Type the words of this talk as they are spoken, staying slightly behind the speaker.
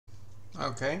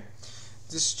Okay,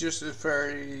 this is just a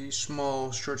very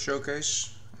small short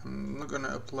showcase. I'm not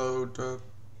gonna upload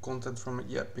content from it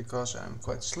yet because I'm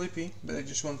quite sleepy, but I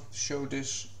just want to show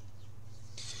this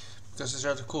because it's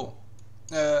rather cool.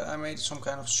 I made some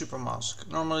kind of super mask.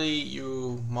 Normally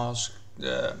you mask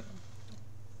the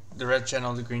red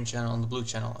channel, the green channel, and the blue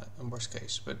channel in worst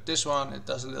case, but this one it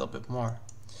does a little bit more.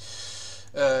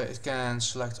 It can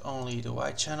select only the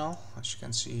white channel, as you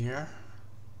can see here.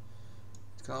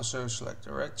 It can also select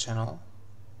the red channel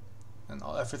and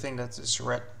everything that is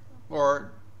red,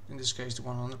 or in this case the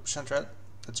 100% red,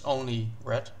 that's only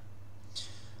red.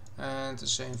 And the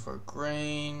same for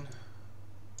green,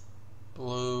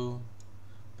 blue,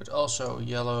 but also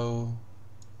yellow,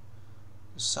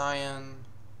 cyan,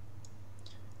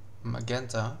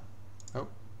 magenta. Oh,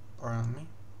 pardon me.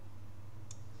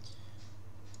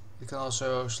 You can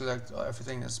also select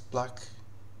everything that's black,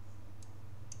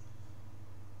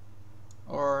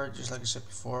 or just like I said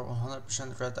before,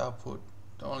 100% red output,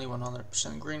 only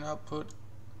 100% green output,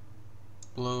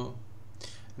 blue,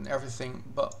 and everything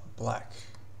but black.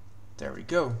 There we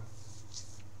go.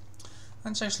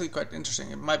 And it's actually quite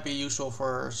interesting. It might be useful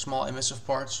for small emissive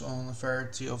parts on a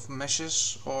variety of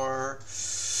meshes, or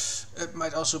it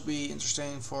might also be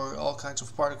interesting for all kinds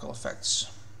of particle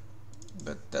effects.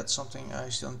 But that's something I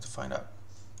still need to find out.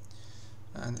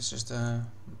 And this is the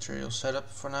material setup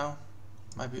for now.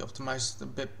 Might be optimized a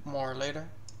bit more later.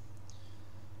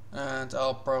 And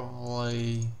I'll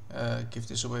probably give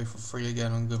this away for free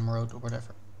again on Gumroad or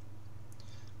whatever.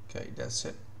 Okay, that's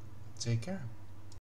it. Take care.